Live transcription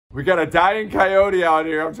We got a dying coyote out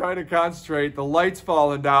here. I'm trying to concentrate. The light's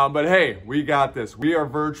falling down, but hey, we got this. We are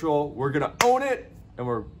virtual. We're gonna own it,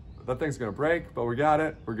 and that thing's gonna break, but we got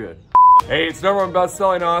it. We're good. Hey, it's #1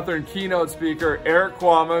 best-selling author and keynote speaker, Erik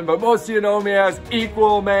Qualman, but most of you know me as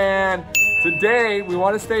Equalman. Today, we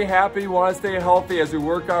wanna stay happy, we wanna stay healthy as we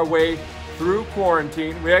work our way through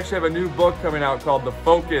quarantine. We actually have a new book coming out called The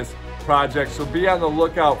Focus Project, so be on the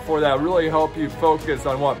lookout for that. Really help you focus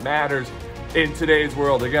on what matters in today's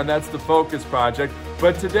world. Again, that's the Focus Project.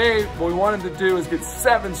 But today, what we wanted to do is get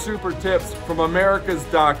 7 super tips from America's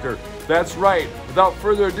doctor. That's right. Without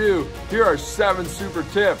further ado, here are 7 super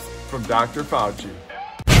tips from Dr. Fauci.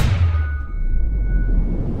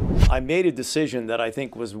 I made a decision that I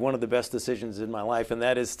think was one of the best decisions in my life, and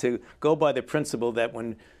that is to go by the principle that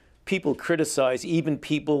when people criticize, even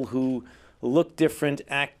people who look different,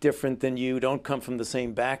 act different than you, don't come from the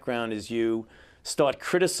same background as you, start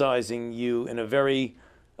criticizing you in a very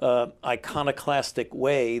iconoclastic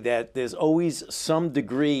way, that there's always some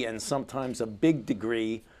degree, and sometimes a big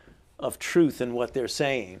degree, of truth in what they're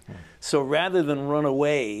saying. So rather than run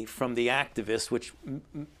away from the activists, which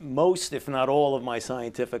most, if not all, of my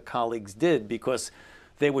scientific colleagues did, because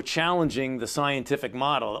they were challenging the scientific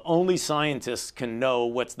model. Only scientists can know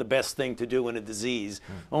what's the best thing to do in a disease.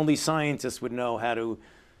 Only scientists would know how to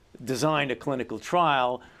design a clinical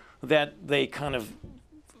trial. That they kind of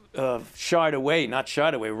ran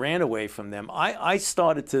away from them. I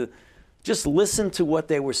started to just listen to what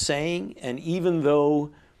they were saying, and even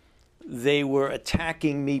though they were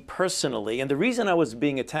attacking me personally, and the reason I was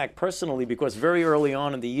being attacked personally, because very early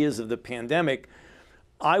on in the years of the pandemic,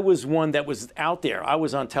 I was one that was out there. I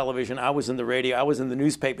was on television, I was in the radio, I was in the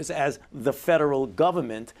newspapers as the federal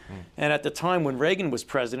government. And at the time when Reagan was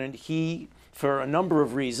president, he, for a number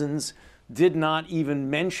of reasons, did not even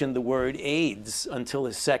mention the word AIDS until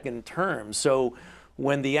his second term. So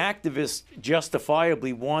when the activists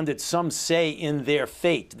justifiably wanted some say in their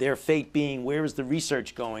fate being, where is the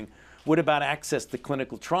research going? What about access to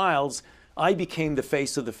clinical trials? I became the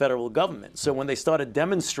face of the federal government. So when they started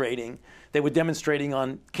demonstrating, they were demonstrating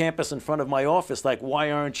on campus in front of my office, like, why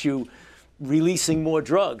aren't you releasing more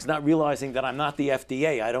drugs? Not realizing that I'm not the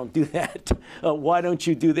FDA, I don't do that. Why don't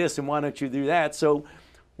you do this and why don't you do that? So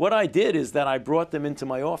what I did is that I brought them into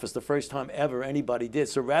my office, the first time ever anybody did.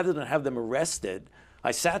 So rather than have them arrested, I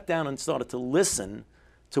sat down and started to listen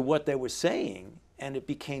to what they were saying. And it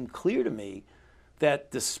became clear to me that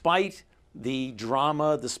despite the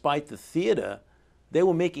drama, despite the theater, they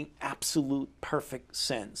were making absolute perfect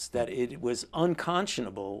sense, that it was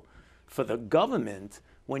unconscionable for the government,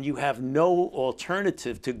 when you have no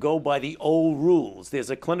alternative, to go by the old rules. There's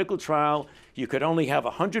a clinical trial, you could only have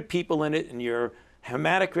 100 people in it, and your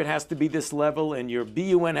hematocrit has to be this level and your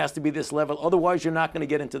BUN has to be this level, otherwise you're not going to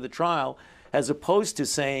get into the trial, as opposed to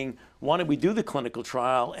saying, why don't we do the clinical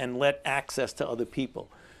trial and let access to other people?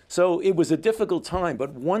 So it was a difficult time,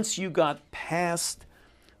 but once you got past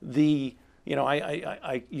the,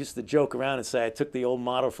 I used to joke around and say I took the old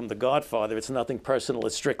motto from The Godfather, it's nothing personal,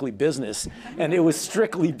 it's strictly business. And it was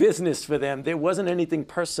strictly business for them. There wasn't anything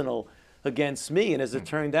personal against me, and as it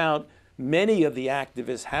turned out, many of the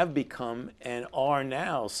activists have become and are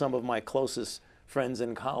now some of my closest friends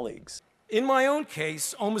and colleagues. In my own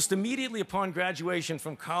case, almost immediately upon graduation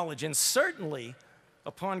from college, and certainly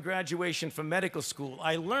upon graduation from medical school,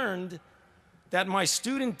 I learned that my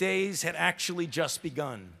student days had actually just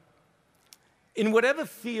begun. In whatever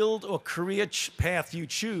field or career path you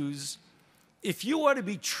choose, if you are to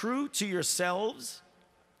be true to yourselves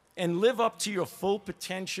and live up to your full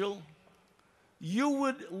potential, you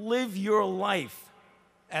would live your life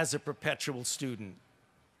as a perpetual student.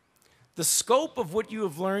 The scope of what you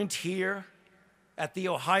have learned here at The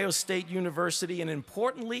Ohio State University, and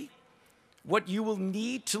importantly, what you will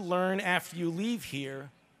need to learn after you leave here,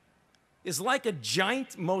 is like a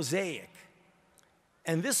giant mosaic.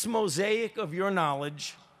 And this mosaic of your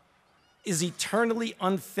knowledge is eternally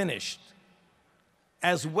unfinished,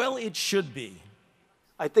 as well it should be.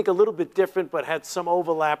 I think a little bit different, but had some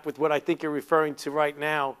overlap with what I think you're referring to right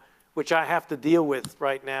now, which I have to deal with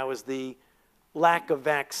right now, is the lack of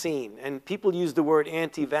vaccine. And people use the word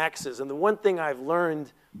anti-vaxxers. And the one thing I've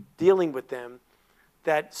learned dealing with them,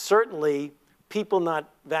 that certainly people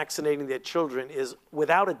not vaccinating their children is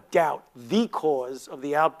without a doubt the cause of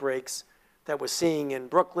the outbreaks that we're seeing in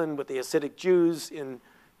Brooklyn with the Hasidic Jews, in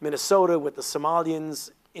Minnesota with the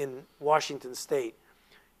Somalians, in Washington State.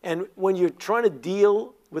 And when you're trying to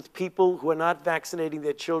deal with people who are not vaccinating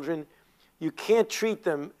their children, you can't treat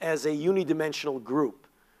them as a unidimensional group,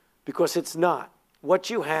 because it's not. What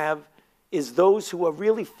you have is those who are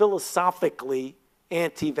really philosophically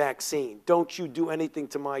anti-vaccine. Don't you do anything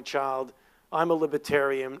to my child. I'm a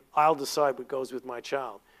libertarian. I'll decide what goes with my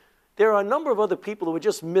child. There are a number of other people who are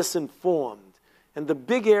just misinformed. And the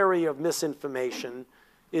big area of misinformation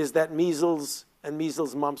is that measles and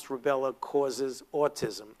measles, mumps, rubella causes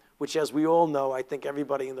autism, which, as we all know, I think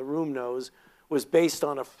everybody in the room knows, was based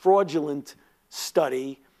on a fraudulent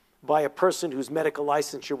study by a person whose medical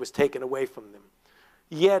licensure was taken away from them.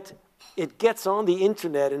 Yet it gets on the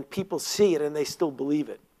internet and people see it and they still believe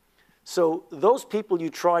it. So those people, you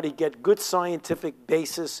try to get good scientific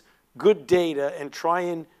basis, good data, and try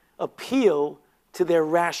and appeal to their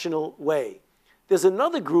rational way. There's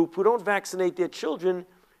another group who don't vaccinate their children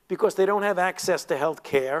because they don't have access to health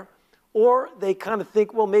care, or they kind of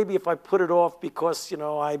think, well, maybe if I put it off because, you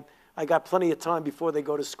know, I got plenty of time before they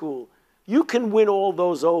go to school. You can win all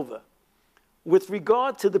those over. With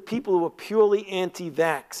regard to the people who are purely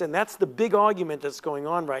anti-vax, and that's the big argument that's going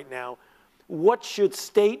on right now, what should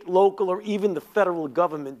state, local, or even the federal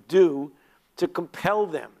government do to compel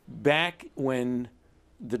them? Back when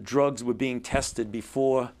the drugs were being tested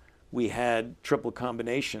before we had triple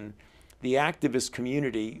combination, the activist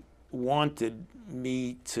community wanted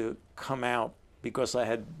me to come out because I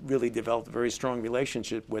had really developed a very strong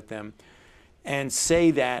relationship with them and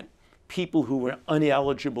say that people who were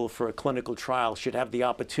ineligible for a clinical trial should have the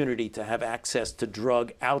opportunity to have access to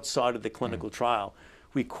drug outside of the clinical trial.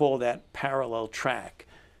 We call that parallel track.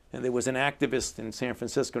 And there was an activist in San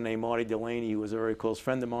Francisco named Marty Delaney, who was a very close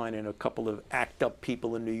friend of mine, and a couple of ACT UP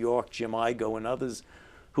people in New York, Jim Igo and others,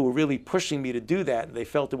 who were really pushing me to do that. And they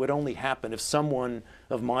felt it would only happen if someone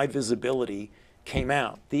of my visibility came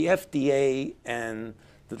out. The FDA and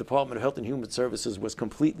the Department of Health and Human Services was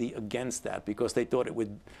completely against that because they thought it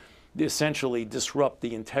would essentially disrupt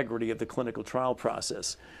the integrity of the clinical trial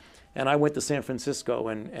process. And I went to San Francisco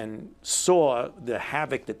and saw the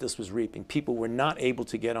havoc that this was reaping. People were not able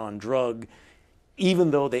to get on drug,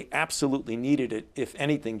 even though they absolutely needed it, if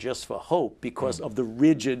anything, just for hope, because of the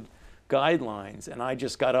rigid guidelines. And I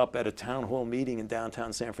just got up at a town hall meeting in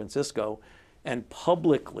downtown San Francisco and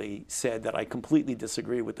publicly said that I completely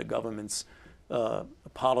disagree with the government's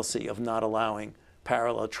policy of not allowing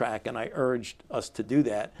parallel track, and I urged us to do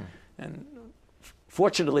that. And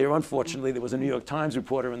fortunately or unfortunately, there was a New York Times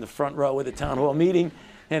reporter in the front row of the town hall meeting,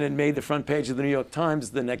 and it made the front page of the New York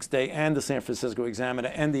Times the next day, and the San Francisco Examiner,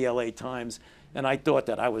 and the LA Times. And I thought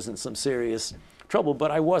that I was in some serious trouble, but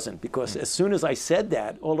I wasn't, because as soon as I said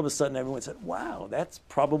that, all of a sudden everyone said, wow, that's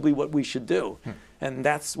probably what we should do. And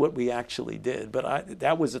that's what we actually did. But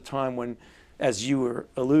that was a time when, as you were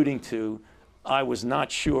alluding to, I was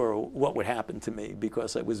not sure what would happen to me,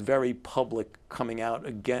 because it was very public coming out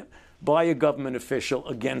again by a government official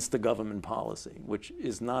against the government policy, which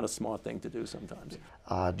is not a smart thing to do sometimes.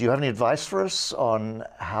 Do you have any advice for us on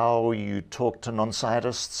how you talk to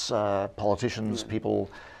non-scientists, politicians, people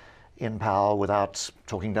in power, without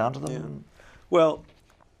talking down to them? Well,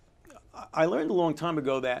 I learned a long time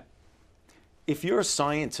ago that if you're a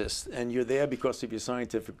scientist and you're there because of your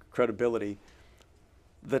scientific credibility,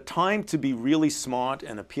 the time to be really smart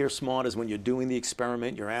and appear smart is when you're doing the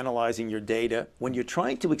experiment, you're analyzing your data. When you're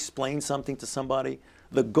trying to explain something to somebody,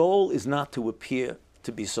 the goal is not to appear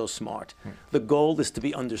to be so smart. The goal is to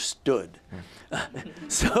be understood.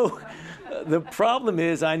 So the problem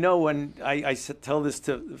is, I know when I tell this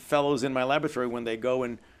to fellows in my laboratory when they go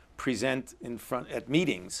and present in front at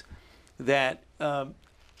meetings, that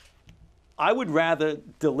I would rather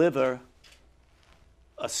deliver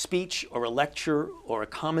a speech or a lecture or a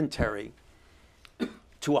commentary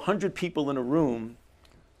to 100 people in a room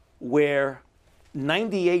where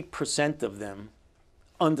 98% of them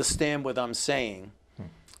understand what I'm saying,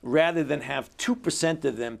 rather than have 2%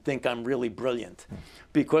 of them think I'm really brilliant.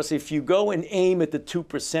 Because if you go and aim at the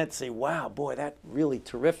 2%, say, wow, boy, that's really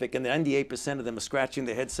terrific, and the 98% of them are scratching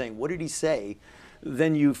their head saying, what did he say?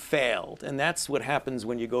 Then you failed. And that's what happens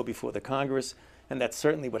when you go before the Congress. And that's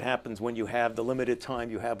certainly what happens when you have the limited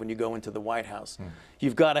time you have when you go into the White House.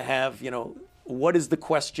 You've got to have, what is the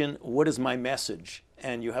question? What is my message?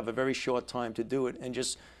 And you have a very short time to do it, and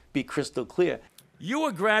just be crystal clear. You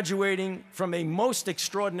are graduating from a most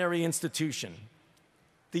extraordinary institution.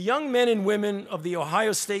 The young men and women of The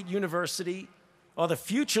Ohio State University are the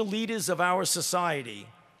future leaders of our society.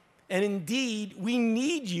 And indeed, we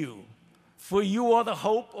need you, for you are the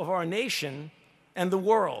hope of our nation and the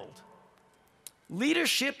world.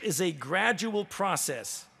 Leadership is a gradual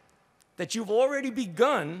process that you've already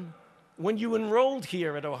begun when you enrolled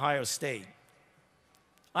here at Ohio State.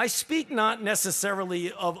 I speak not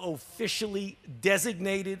necessarily of officially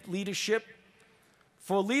designated leadership,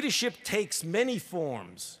 for leadership takes many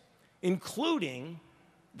forms, including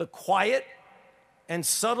the quiet and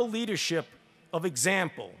subtle leadership of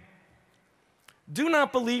example. Do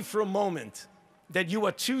not believe for a moment that you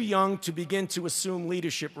are too young to begin to assume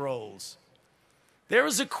leadership roles. There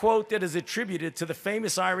is a quote that is attributed to the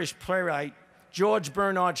famous Irish playwright George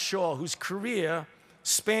Bernard Shaw, whose career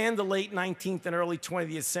spanned the late 19th and early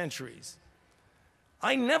 20th centuries.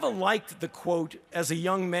 I never liked the quote as a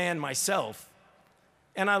young man myself,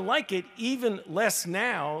 and I like it even less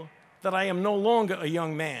now that I am no longer a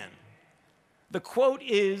young man. The quote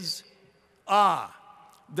is, "Ah,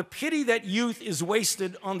 the pity that youth is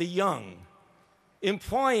wasted on the young,"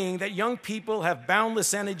 implying that young people have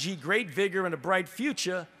boundless energy, great vigor, and a bright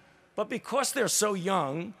future, but because they're so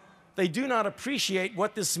young, they do not appreciate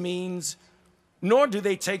what this means, nor do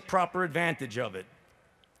they take proper advantage of it.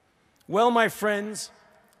 Well, my friends,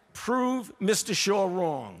 prove Mr. Shaw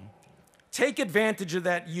wrong. Take advantage of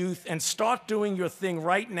that youth and start doing your thing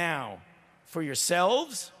right now for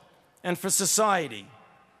yourselves and for society.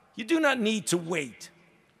 You do not need to wait.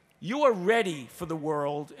 You are ready for the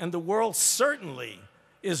world, and the world certainly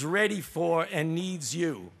is ready for and needs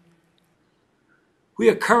you. We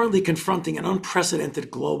are currently confronting an unprecedented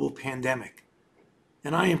global pandemic,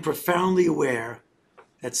 and I am profoundly aware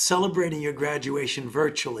that celebrating your graduation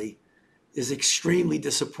virtually is extremely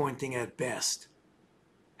disappointing at best.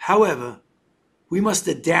 However, we must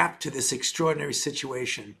adapt to this extraordinary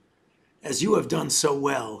situation, as you have done so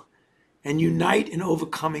well, and unite in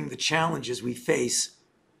overcoming the challenges we face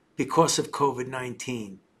because of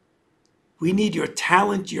COVID-19. We need your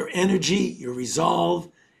talent, your energy, your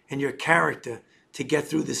resolve, and your character to get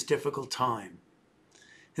through this difficult time.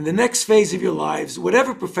 In the next phase of your lives,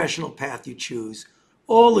 whatever professional path you choose,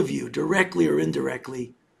 all of you, directly or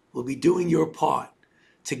indirectly, will be doing your part,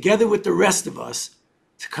 together with the rest of us,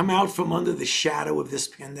 to come out from under the shadow of this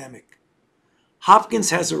pandemic.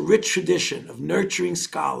 Hopkins has a rich tradition of nurturing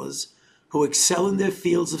scholars who excel in their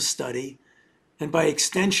fields of study and by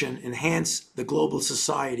extension enhance the global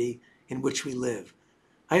society in which we live.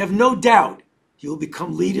 I have no doubt you will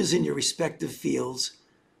become leaders in your respective fields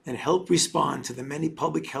and help respond to the many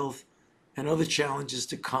public health and other challenges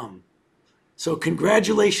to come. So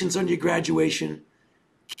congratulations on your graduation.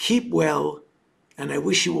 Keep well, and I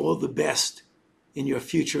wish you all the best in your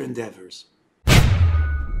future endeavors.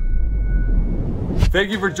 Thank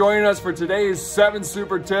you for joining us for today's 7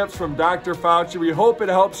 super tips from Dr. Fauci. We hope it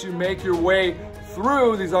helps you make your way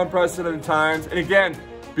through these unprecedented times. And again,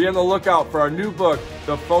 be on the lookout for our new book,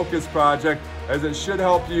 The Focus Project, as it should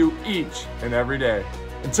help you each and every day.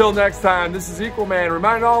 Until next time, this is Equalman.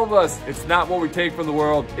 Remind all of us, it's not what we take from the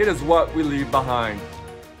world, it is what we leave behind.